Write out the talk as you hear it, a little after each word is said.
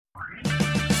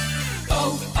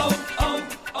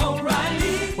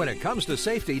When it comes to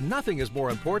safety, nothing is more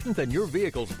important than your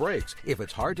vehicle's brakes. If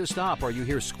it's hard to stop or you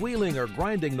hear squealing or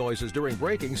grinding noises during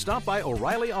braking, stop by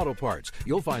O'Reilly Auto Parts.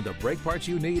 You'll find the brake parts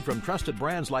you need from trusted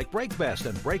brands like Brake Best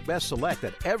and Brake Best Select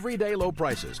at everyday low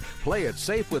prices. Play it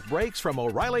safe with brakes from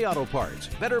O'Reilly Auto Parts.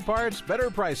 Better parts, better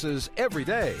prices every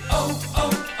day.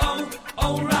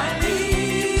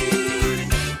 O'Reilly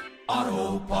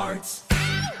Auto Parts.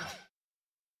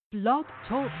 Blog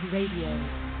Talk Radio.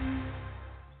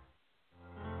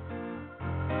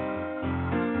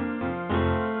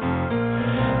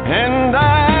 And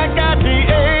I got the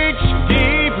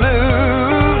HD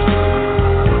blues,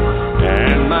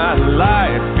 and my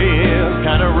life feels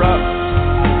kind of rough.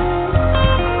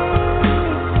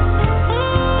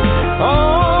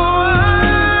 Oh,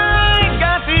 I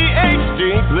got the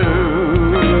HD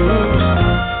blues,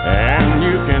 and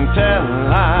you can tell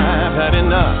I've had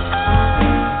enough.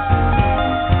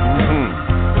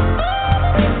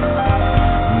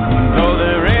 Though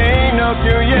there ain't no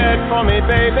cure yet for me,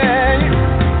 baby,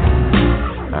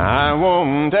 I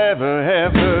won't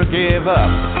ever give up.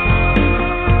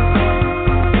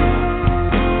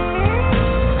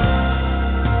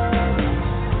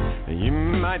 You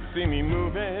might see me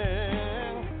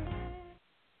moving.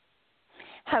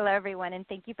 Hello, everyone, and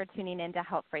thank you for tuning in to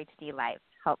Help for HD Live.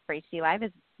 Help for HD Live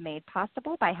is made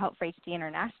possible by Help for HD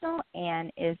International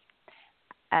and is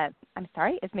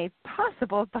made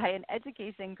possible by an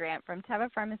education grant from Teva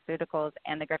Pharmaceuticals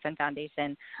and the Griffin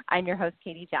Foundation. I'm your host,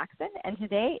 Katie Jackson, and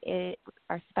today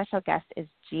our special guest is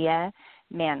Gia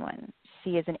Mannone.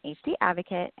 She is an HD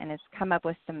advocate and has come up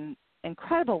with some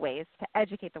incredible ways to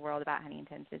educate the world about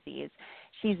Huntington's disease.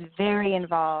 She's very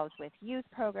involved with youth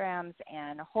programs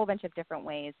and a whole bunch of different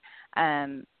ways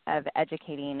of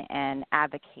educating and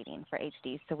advocating for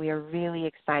HD. So we are really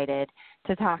excited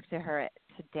to talk to her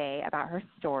today about her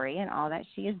story and all that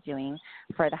she is doing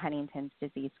for the Huntington's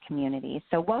disease community.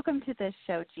 So welcome to the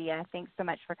show, Gia. Thanks so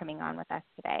much for coming on with us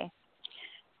today.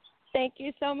 Thank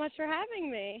you so much for having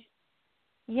me.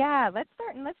 Yeah, let's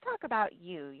start and let's talk about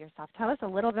you yourself. Tell us a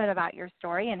little bit about your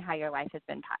story and how your life has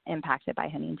been impacted by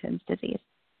Huntington's disease.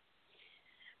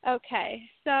 Okay,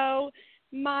 so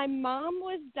my mom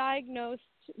was diagnosed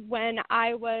when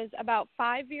I was about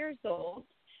 5 years old.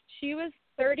 She was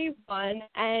 31,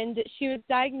 and she was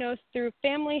diagnosed through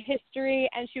family history,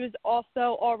 and she was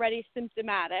also already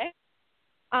symptomatic.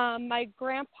 My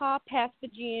grandpa passed the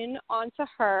gene on to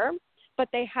her, but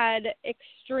they had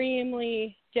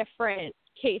extremely different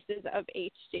cases of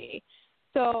HD.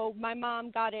 So my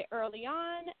mom got it early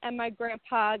on, and my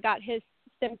grandpa got his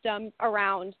symptoms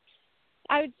around,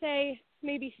 I would say,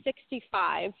 maybe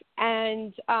 65.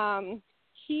 And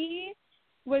he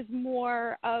was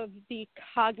more of the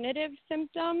cognitive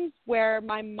symptoms, where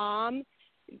my mom,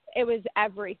 it was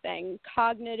everything.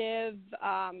 Cognitive,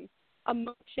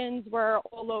 emotions were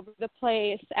all over the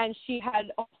place, and she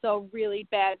had also really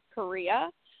bad chorea.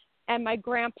 And my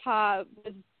grandpa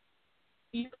was,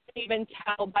 you could even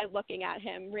tell by looking at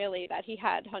him, really, that he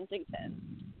had Huntington's.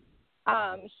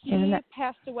 He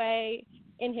passed away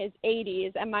in his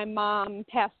 80s, and my mom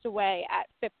passed away at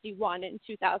 51 in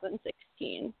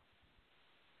 2016.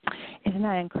 Isn't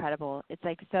that incredible? It's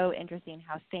like so interesting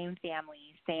how same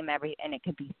family, same and it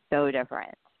could be so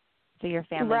different. So your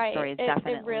family story is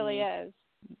definitely. It really is.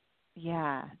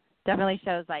 Yeah, definitely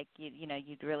shows like you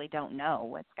really don't know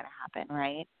what's going to happen,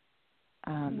 right?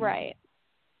 Right.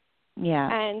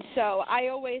 Yeah. And so I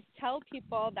always tell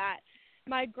people that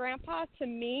my grandpa, to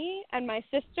me and my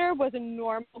sister, was a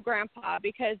normal grandpa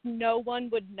because no one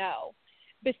would know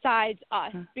besides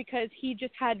us, because he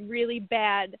just had really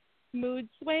bad mood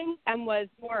swings and was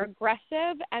more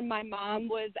aggressive, and my mom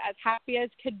was as happy as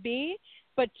could be,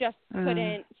 but just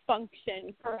couldn't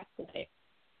function correctly.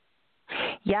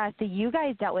 Yeah, so you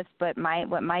guys dealt with what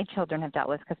my children have dealt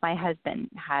with, because my husband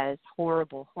has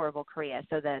horrible chorea.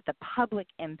 So the public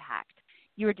impact,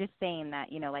 you were just saying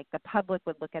that, like the public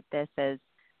would look at this as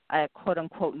a quote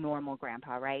unquote normal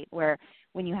grandpa, right? Where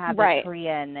when you have the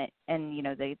chorea and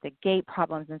the gait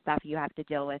problems and stuff, you have to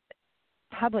deal with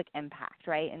public impact,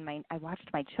 right? And I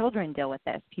watched my children deal with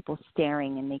this, people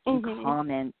staring and making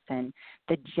comments and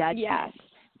the judgment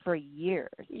for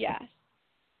years. Yes.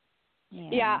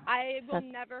 Yeah, I will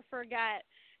never forget,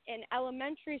 in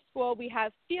elementary school we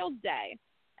have field day,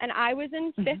 and I was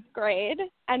in 5th grade,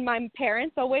 and my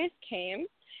parents always came,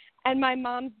 and my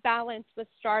mom's balance was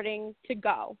starting to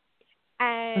go,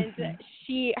 and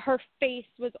her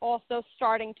face was also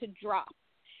starting to drop,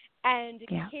 and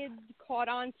kids caught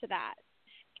on to that.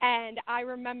 And I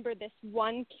remember this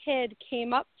one kid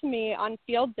came up to me on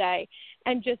field day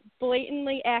and just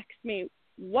blatantly asked me,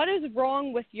 "What is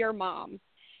wrong with your mom?"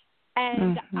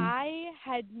 And I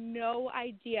had no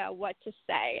idea what to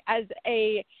say. As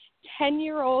a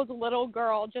 10-year-old little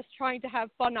girl just trying to have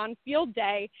fun on field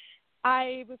day,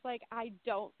 I was like, I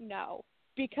don't know.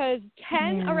 Because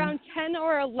around 10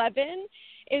 or 11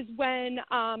 is when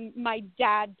my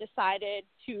dad decided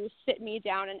to sit me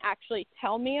down and actually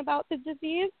tell me about the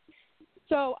disease.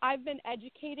 So I've been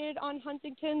educated on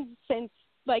Huntington's since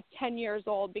like 10 years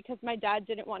old because my dad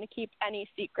didn't want to keep any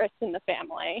secrets in the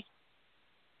family.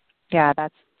 Yeah,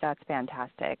 that's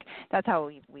fantastic. That's how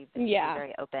we've been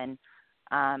very open.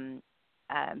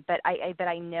 But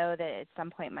I know that at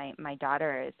some point my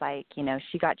daughter is like, you know,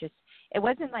 she got it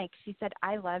wasn't like she said,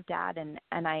 I love Dad and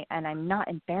I'm not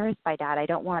embarrassed by Dad. I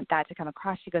don't want that to come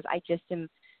across. She goes, I just am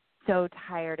so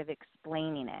tired of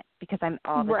explaining it because I'm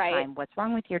all the time, what's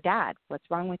wrong with your dad? What's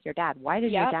wrong with your dad? Why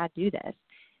did your dad do this?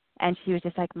 And she was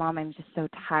just like, Mom, I'm just so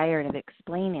tired of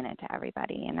explaining it to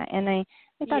everybody. And I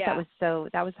thought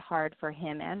that was hard for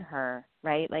him and her,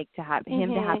 right? Like to have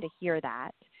him to have to hear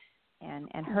that and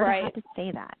her to have to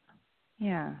say that.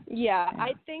 Yeah.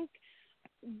 I think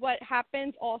what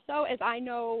happens also is I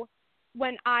know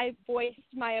when I voiced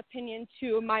my opinion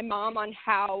to my mom on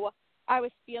how I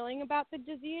was feeling about the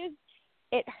disease,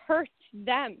 it hurts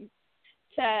them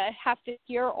to have to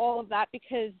hear all of that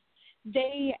because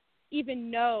they even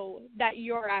know that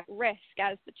you're at risk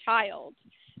as the child.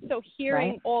 So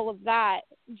hearing all of that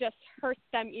just hurts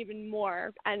them even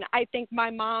more. And I think my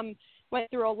mom went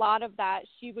through a lot of that.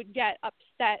 She would get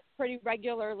upset pretty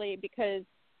regularly because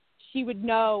she would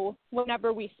know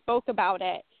whenever we spoke about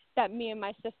it that me and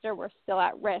my sister were still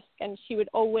at risk. And she would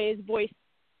always voice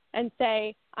and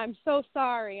say, I'm so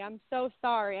sorry, I'm so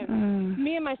sorry. And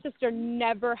me and my sister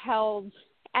never held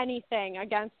anything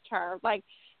against her. Like,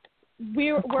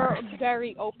 we're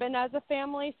very open as a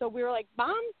family. So we were like,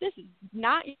 Mom, this is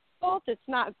not your fault. It's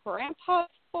not Grandpa's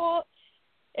fault.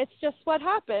 It's just what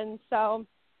happened. So.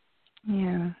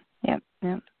 Yep.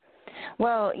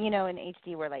 Well, you know, in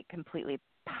HD, we're like completely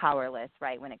powerless,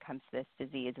 right, when it comes to this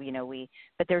disease.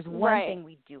 But there's one thing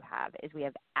we do have is we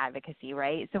have advocacy,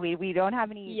 right? So we don't have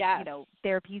any,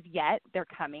 therapies yet. They're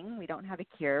coming. We don't have a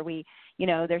cure.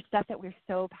 There's stuff that we're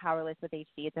so powerless with HD.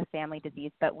 It's a family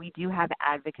disease, but we do have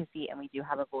advocacy and we do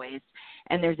have a voice.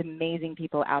 And there's amazing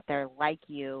people out there like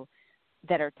you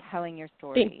that are telling your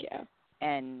story. Thank you.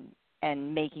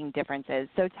 And making differences.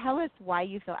 So tell us why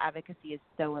you feel advocacy is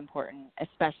so important,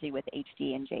 especially with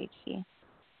HD and JHD.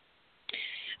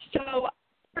 So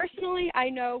personally, I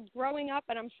know growing up,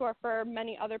 and I'm sure for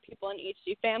many other people in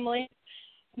HD families,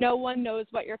 no one knows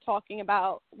what you're talking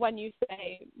about when you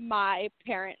say my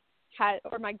parent has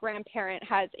or my grandparent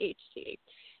has HD.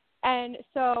 And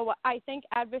so I think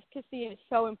advocacy is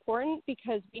so important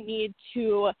because we need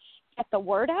to get the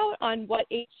word out on what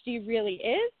HD really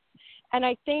is. And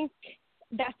I think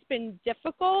that's been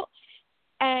difficult.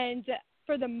 And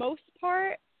for the most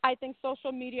part, I think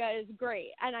social media is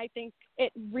great. And I think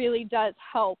it really does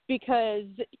help because,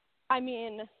 I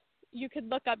mean, you could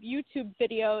look up YouTube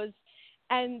videos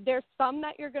and there's some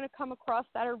that you're going to come across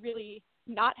that are really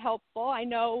not helpful. I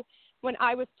know when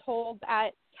I was told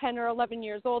at 10 or 11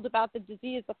 years old about the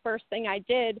disease, the first thing I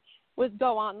did was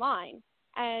go online.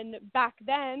 And back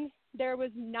then, there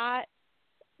was not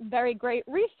very great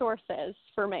resources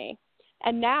for me.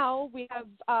 And now we have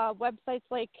websites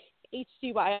like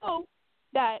HDYO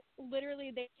that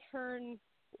literally they turn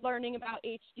learning about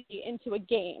HD into a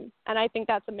game. And I think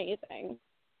that's amazing.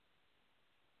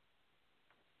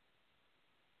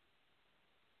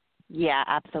 Yeah,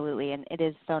 absolutely. And it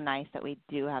is so nice that we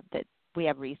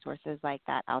have resources like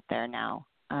that out there now.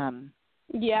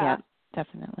 Yeah,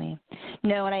 definitely.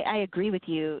 No, and I agree with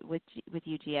you,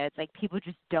 Gia. It's like people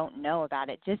just don't know about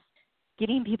it. Just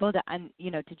getting people to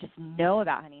just know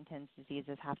about Huntington's disease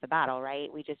is half the battle, right?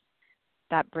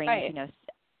 That brings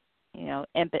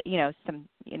some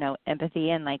empathy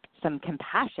and like some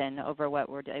compassion over what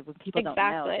we're doing. When people don't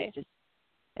know,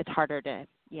 it's harder to.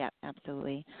 Yeah,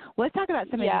 absolutely. Well, let's talk about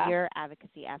some of your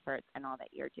advocacy efforts and all that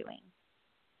you're doing.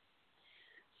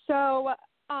 So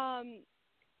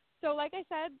like I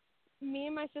said, me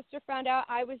and my sister found out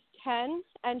I was 10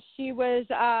 and she was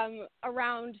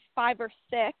around 5 or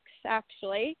 6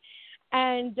 actually.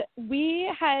 And we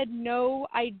had no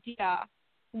idea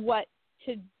what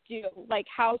to do, like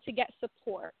how to get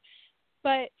support.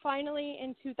 But finally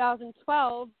in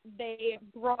 2012, they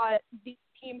brought the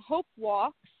Team Hope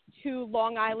Walks to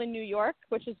Long Island, New York,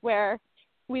 which is where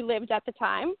we lived at the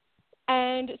time.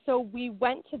 And so we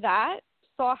went to that,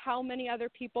 saw how many other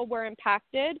people were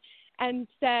impacted, and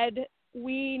said,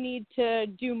 we need to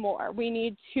do more. We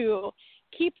need to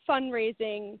keep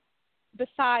fundraising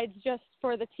besides just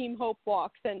for the Team Hope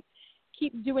Walks. And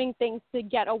keep doing things to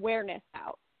get awareness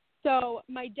out. So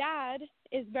my dad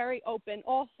is very open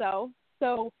also.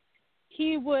 So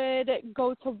he would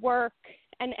go to work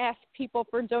and ask people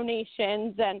for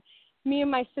donations, and me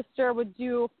and my sister would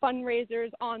do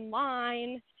fundraisers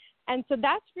online. And so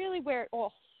that's really where it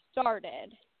all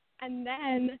started. And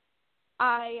then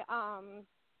I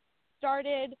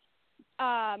started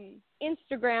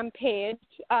Instagram page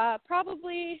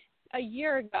probably a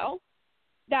year ago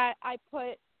that I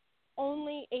put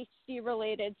only HD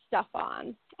related stuff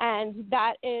on, and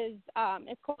that is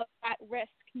it's called At Risk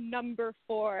Number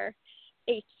 4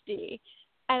 HD.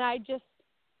 And I just,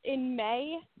 in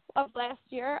May of last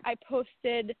year, I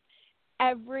posted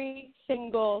every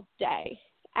single day,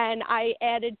 and I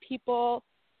added people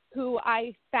who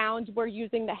I found were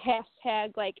using the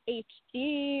hashtag like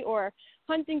HD or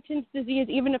Huntington's disease,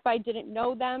 even if I didn't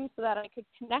know them, so that I could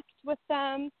connect with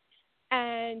them.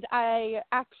 And I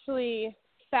actually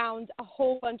found a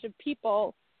whole bunch of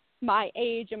people my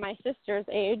age and my sister's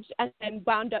age, and then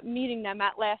wound up meeting them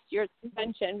at last year's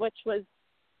convention, which was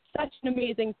such an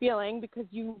amazing feeling because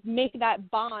you make that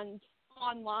bond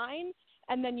online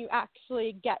and then you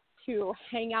actually get to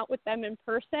hang out with them in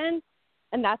person,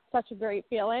 and that's such a great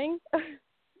feeling.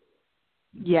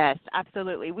 Yes,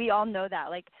 absolutely. We all know that.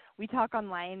 Like, we talk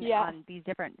online on these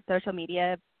different social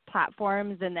media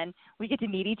platforms, and then we get to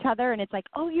meet each other, and it's like,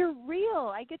 oh, you're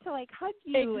real. I get to, like, hug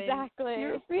you. Exactly. And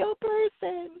you're a real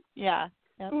person. Yeah.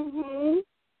 Yep. Mhm.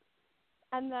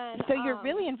 And then so you're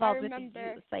really involved with these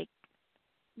youth, like.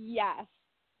 Yes.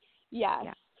 Yes.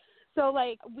 Yeah. So,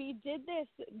 like, we did this.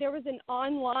 There was an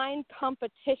online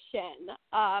competition.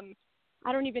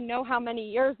 I don't even know how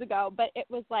many years ago, but it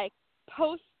was like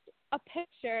post a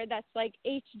picture that's like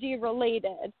HD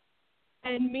related.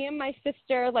 And me and my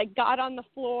sister like got on the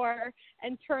floor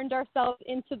and turned ourselves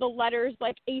into the letters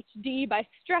like HD by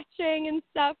stretching and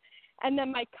stuff. And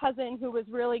then my cousin, who was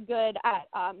really good at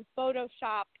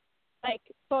Photoshop, like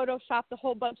photoshopped a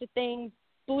whole bunch of things,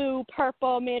 blue,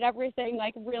 purple, made everything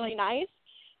like really nice.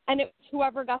 And it was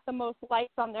whoever got the most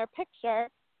likes on their picture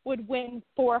would win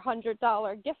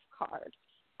 $400 gift card.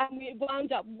 And we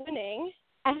wound up winning.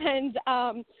 And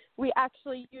we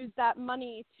actually used that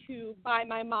money to buy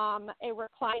my mom a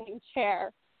reclining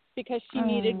chair because she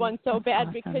needed one so bad.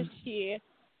 Awesome. Because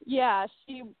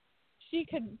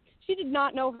she did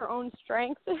not know her own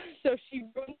strength, so she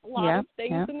ruined a lot of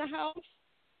things in the house.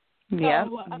 So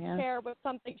a chair was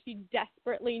something she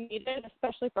desperately needed,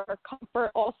 especially for her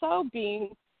comfort also,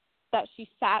 being that she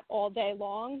sat all day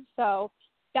long. So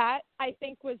that, I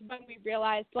think, was when we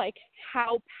realized, like,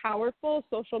 how powerful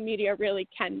social media really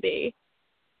can be.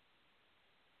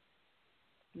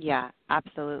 Yeah,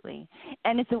 absolutely.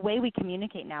 And it's a way we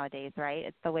communicate nowadays, right?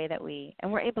 It's the way that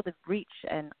we're able to reach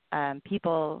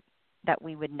people that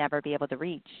we would never be able to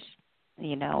reach,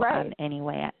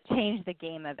 anyway. Change the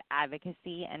game of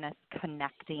advocacy and us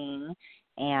connecting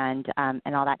and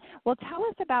all that. Well, tell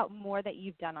us about more that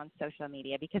you've done on social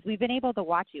media, because we've been able to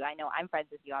watch you. I know I'm friends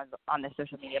with you on the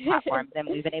social media platforms, and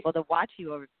we've been able to watch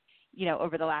you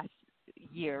over the last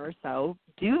year or so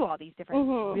do all these different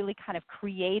really kind of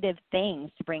creative things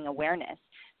to bring awareness.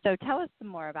 So tell us some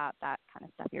more about that kind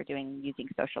of stuff you're doing using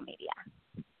social media.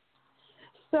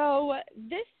 So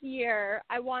this year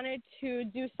I wanted to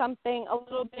do something a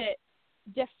little bit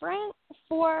different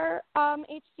for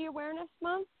HD Awareness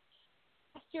Month.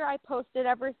 Last year I posted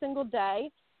every single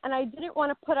day, and I didn't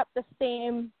want to put up the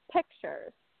same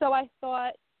pictures. So I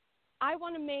thought I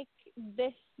want to make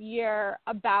this year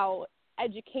about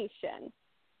education.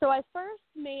 So I first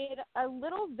made a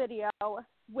little video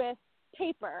with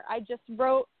paper. I just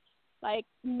wrote, like,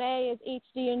 May is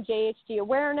HD and JHD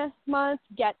Awareness Month,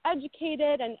 get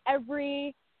educated, and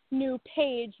every new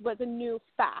page was a new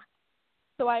fact.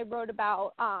 So I wrote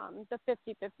about the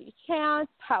 50-50 chance,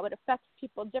 how it affects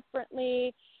people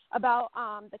differently, about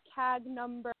the CAG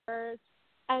numbers,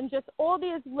 and just all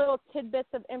these little tidbits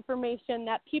of information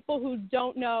that people who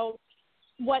don't know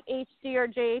what HD or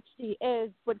JHD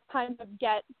is would kind of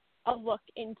get a look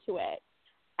into it.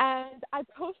 And I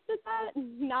posted that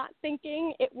not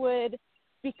thinking it would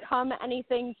become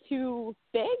anything too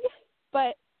big,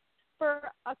 but for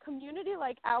a community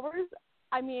like ours,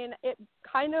 I mean, it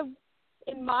kind of,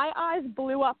 in my eyes,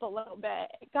 blew up a little bit.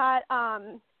 It got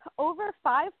over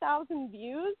 5,000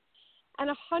 views and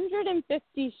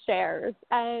 150 shares,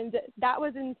 and that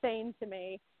was insane to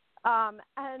me. And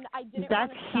I didn't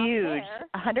want to stop huge. there.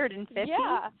 150?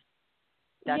 Yeah.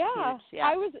 That's huge. Yeah.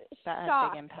 I was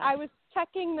shocked. I was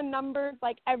checking the numbers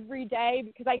like every day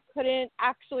because I couldn't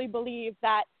actually believe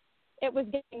that it was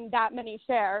getting that many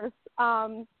shares.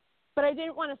 But I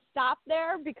didn't want to stop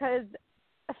there because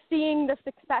seeing the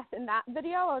success in that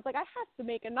video, I was like, I have to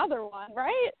make another one,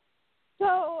 right?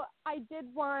 So I did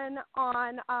one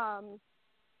on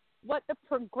what the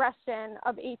progression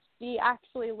of HD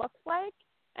actually looks like.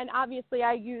 And obviously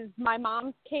I used my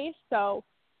mom's case, so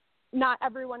not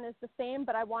everyone is the same,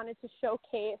 but I wanted to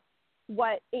showcase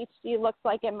what HD looks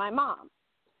like in my mom.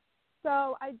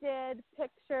 So I did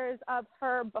pictures of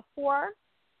her before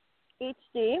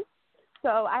HD.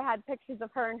 So I had pictures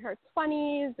of her in her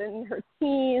 20s and her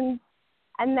teens.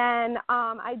 And then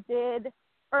I did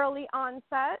early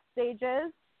onset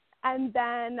stages and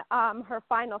then her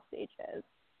final stages.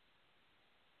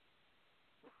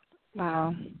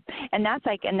 Wow. And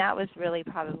that was really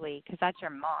probably, because that's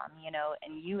your mom, you know,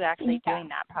 and you actually doing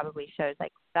that probably shows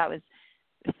like that was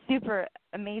super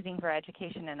amazing for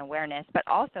education and awareness, but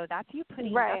also that's you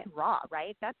putting, that's raw,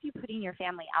 right? That's you putting your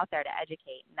family out there to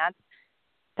educate. And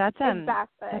that's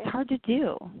hard to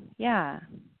do. Yeah.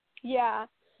 Yeah.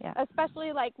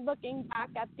 Especially like looking back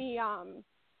at the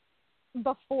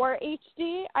before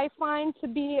HD, I find to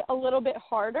be a little bit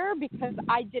harder because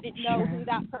I didn't know who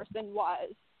that person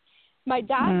was. My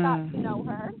dad got to know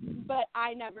her, but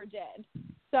I never did.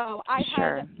 So I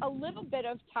had a little bit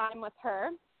of time with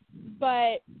her,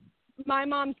 but my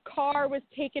mom's car was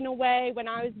taken away when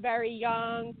I was very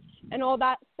young and all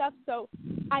that stuff. So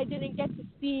I didn't get to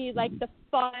see like the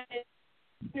fun,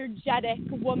 energetic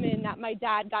woman that my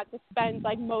dad got to spend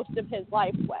like most of his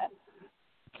life with.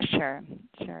 Sure.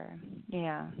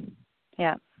 Yeah.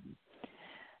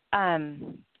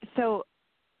 So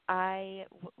I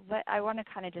want to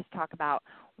kind of just talk about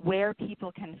where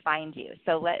people can find you.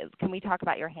 So can we talk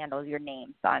about your handles, your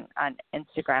names on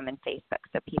Instagram and Facebook,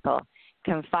 so people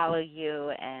can follow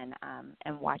you and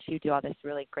watch you do all this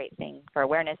really great thing for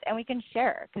awareness, and we can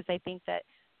share, because I think that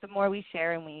the more we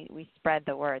share and we spread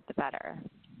the word, the better.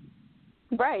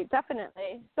 Right,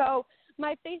 definitely. So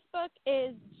my Facebook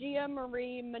is Gia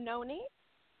Marie Mannone,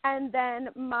 and then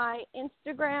my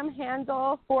Instagram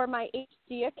handle for my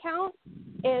HD account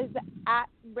is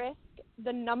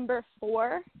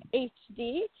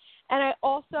 @risk4HD. And I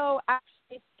also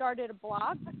actually started a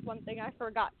blog. That's one thing I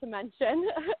forgot to mention.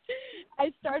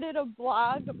 I started a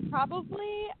blog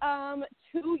probably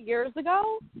 2 years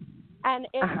ago, and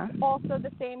it's also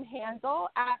the same handle,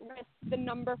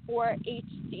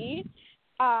 @risk4HD,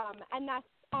 and that's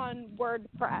on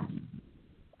WordPress.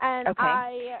 And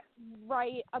I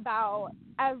write about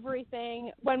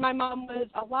everything. When my mom was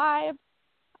alive,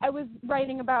 I was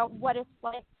writing about what it's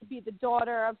like to be the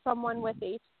daughter of someone with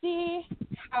HD,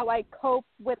 how I cope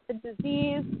with the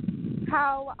disease,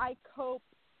 how I cope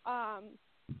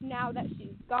now that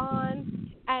she's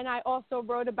gone. And I also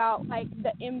wrote about like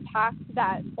the impact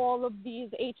that all of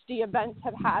these HD events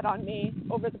have had on me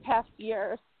over the past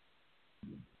years.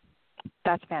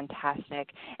 That's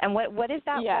fantastic. And what is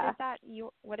that? Yeah.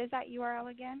 What is that URL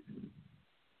again?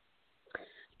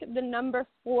 The number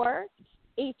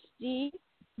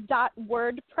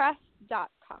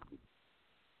 4hd.wordpress.com.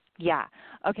 Yeah.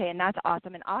 Okay, and that's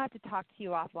awesome. And I'll have to talk to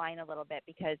you offline a little bit,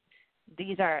 because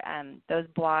these are those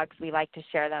blogs. We like to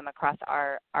share them across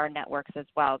our networks as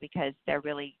well, because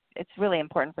it's really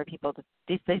important for people to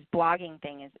this blogging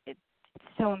thing it's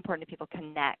so important that people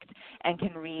connect and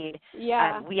can read.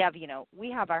 Yeah. We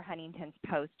have our Huntington's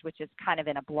Post, which is kind of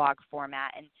in a blog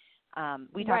format, and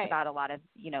we talk about a lot of,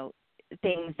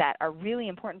 things that are really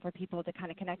important for people to kind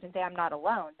of connect and say, I'm not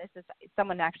alone. This is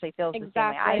someone actually feels the same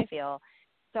way I feel.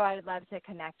 So I would love to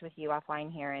connect with you offline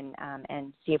here and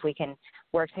see if we can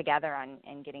work together on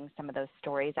getting some of those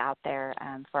stories out there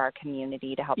for our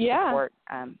community to help support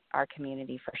our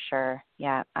community for sure.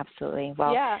 Yeah, absolutely.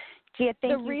 Well, Gia,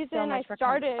 thank you so much for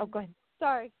coming. Oh, go ahead.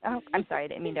 Sorry. Oh, I'm sorry. I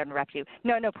didn't mean to interrupt you.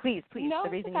 No, please. No, the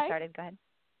reason you started, go ahead.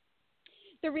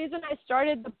 The reason I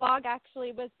started the blog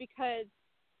actually was because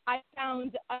I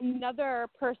found another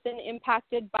person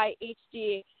impacted by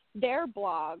HD, their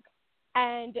blog,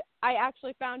 and I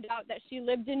actually found out that she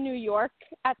lived in New York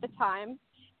at the time,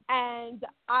 and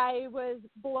I was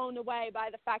blown away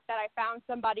by the fact that I found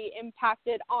somebody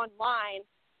impacted online,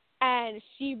 and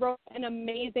she wrote an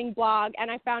amazing blog,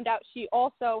 and I found out she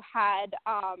also had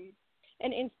an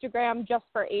Instagram just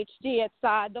for HD. It's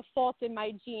The Fault in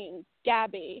My Genes,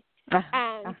 Gabby,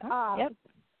 and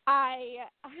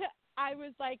I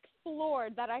was like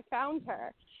floored that I found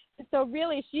her. So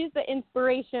really, she's the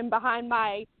inspiration behind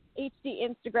my HD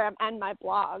Instagram and my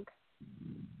blog.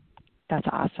 That's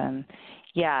awesome.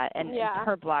 Yeah, and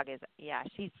her blog is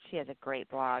she has a great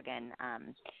blog, and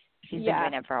she's been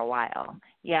doing it for a while.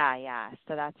 Yeah.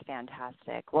 So that's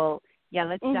fantastic. Well,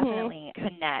 let's definitely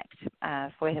connect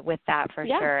with that for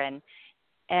sure.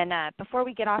 And before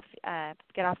we get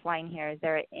offline here,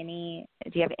 do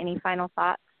you have any final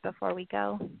thoughts before we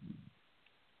go?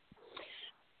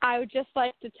 I would just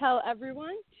like to tell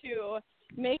everyone to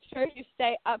make sure you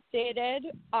stay updated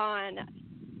on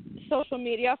social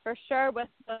media for sure with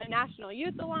the National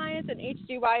Youth Alliance and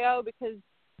HDYO, because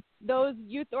those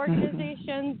youth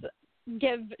organizations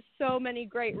give so many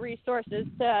great resources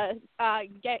to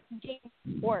gain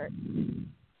support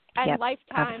and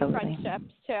lifetime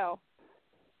friendships too.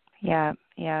 Yeah,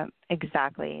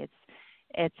 exactly.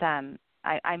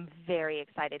 I'm very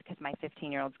excited because my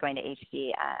 15-year-old's going to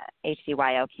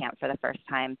HDYO camp for the first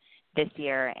time this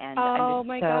year, and I'm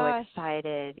just so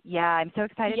excited. Yeah, I'm so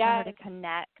excited for her to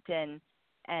connect and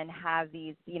have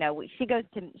these. She goes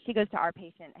to our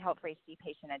Help for HD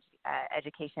patient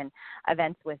education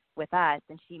events with us,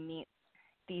 and she meets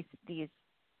these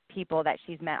people that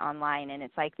she's met online, and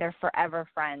it's like they're forever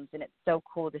friends, and it's so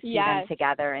cool to see them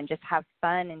together and just have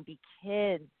fun and be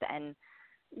kids and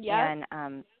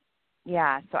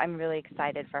so I'm really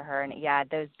excited for her. And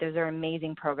those are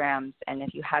amazing programs, and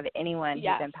if you have anyone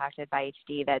who's impacted by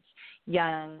HD that's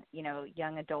young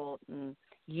adult and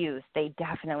youth, they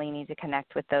definitely need to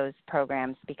connect with those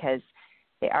programs, because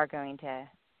they are going to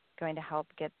help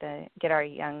get our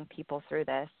young people through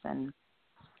this. And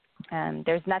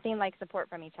there's nothing like support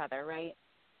from each other, right?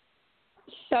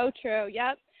 So true.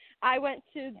 Yep. I went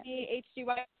to the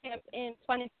HDY camp in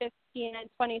 2015 and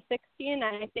 2016, and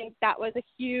I think that was a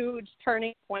huge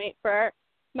turning point for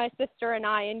my sister and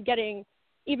I in getting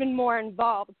even more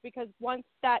involved, because once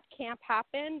that camp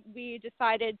happened, we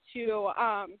decided to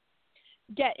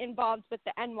get involved with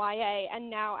the NYA, and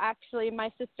now actually my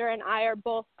sister and I are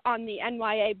both on the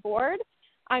NYA board.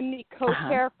 I'm the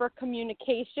co-chair for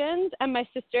communications, and my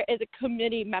sister is a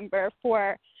committee member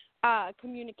for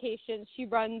communications. She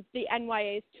runs the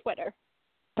NYA's Twitter.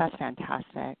 That's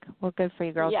fantastic. Well, good for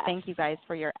you girls. Yes. Thank you guys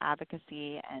for your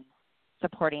advocacy and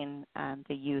supporting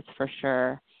the youth for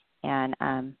sure. And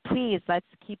please, let's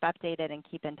keep updated and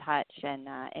keep in touch, and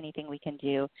anything we can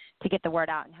do to get the word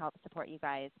out and help support you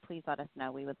guys, please let us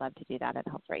know. We would love to do that at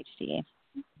Help for HD.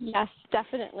 Yes,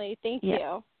 definitely. Thank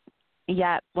you.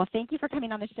 Yeah. Well, thank you for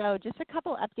coming on the show. Just a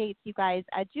couple updates, you guys.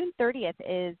 June 30th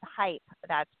is HYPE.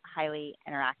 That's Highly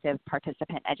Interactive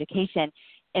Participant Education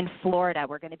in Florida.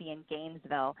 We're going to be in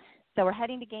Gainesville. So we're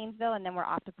heading to Gainesville, and then we're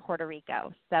off to Puerto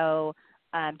Rico. So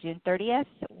June 30th,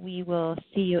 we will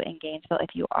see you in Gainesville.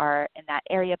 If you are in that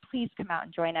area, please come out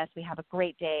and join us. We have a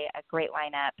great day, a great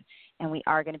lineup, and we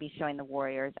are going to be showing the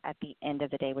Warriors at the end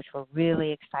of the day, which we're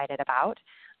really excited about.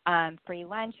 Free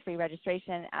lunch, free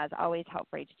registration. As always, Help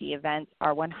for HD events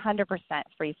are 100%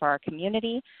 free for our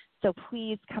community. So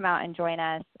please come out and join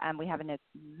us. We have an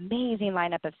amazing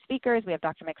lineup of speakers. We have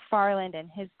Dr. McFarland and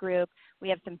his group. We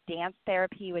have some dance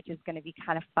therapy, which is going to be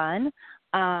kind of fun.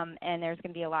 And there's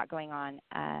going to be a lot going on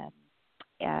at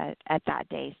that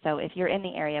day. So if you're in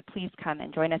the area, please come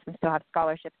and join us. We still have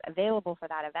scholarships available for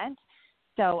that event.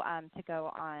 So to go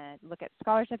on, look at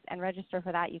scholarships and register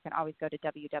for that, you can always go to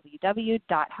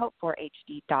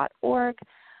www.help4hd.org.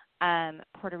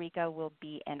 Puerto Rico will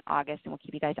be in August, and we'll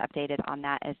keep you guys updated on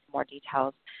that as more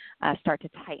details start to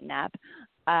tighten up.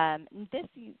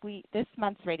 This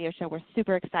month's radio show, we're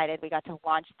super excited. We got to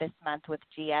launch this month with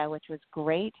Gia, which was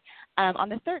great. On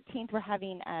the 13th, we're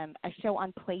having a show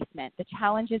on placement, the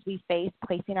challenges we face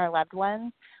placing our loved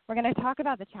ones. We're going to talk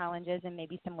about the challenges and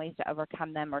maybe some ways to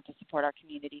overcome them or to support our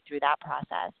community through that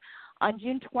process. On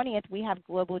June 20th, we have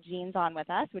Global Genes on with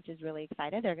us, which is really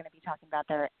exciting. They're going to be talking about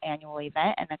their annual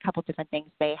event and a couple different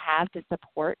things they have to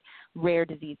support rare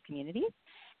disease communities.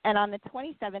 And on the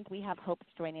 27th, we have Hope's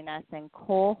joining us, and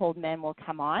Cole Holdman will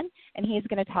come on, and he's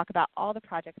going to talk about all the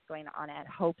projects going on at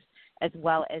Hope's, as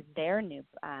well as their new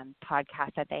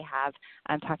podcast that they have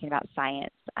talking about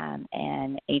science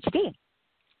and HD.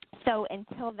 So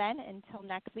until then, until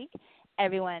next week,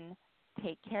 everyone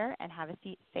take care and have a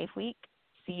safe week.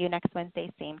 See you next Wednesday,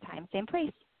 same time, same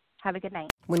place. Have a good night.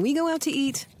 When we go out to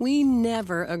eat, we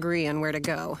never agree on where to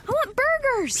go. I want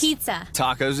burgers. Pizza.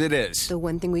 Tacos it is. The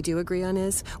one thing we do agree on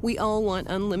is we all want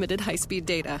unlimited high-speed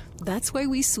data. That's why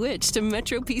we switched to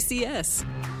Metro PCS.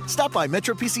 Stop by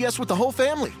Metro PCS with the whole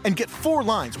family and get 4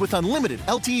 lines with unlimited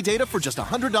LTE data for just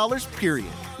 $100, period.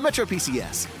 Metro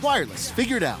PCS. Wireless.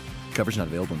 Figured out. Coverage not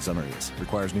available in some areas.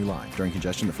 Requires new line. During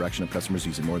congestion, the fraction of customers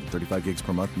using more than 35 gigs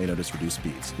per month may notice reduced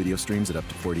speeds. Video streams at up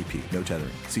to 480p. No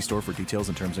tethering. See store for details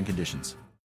and terms and conditions.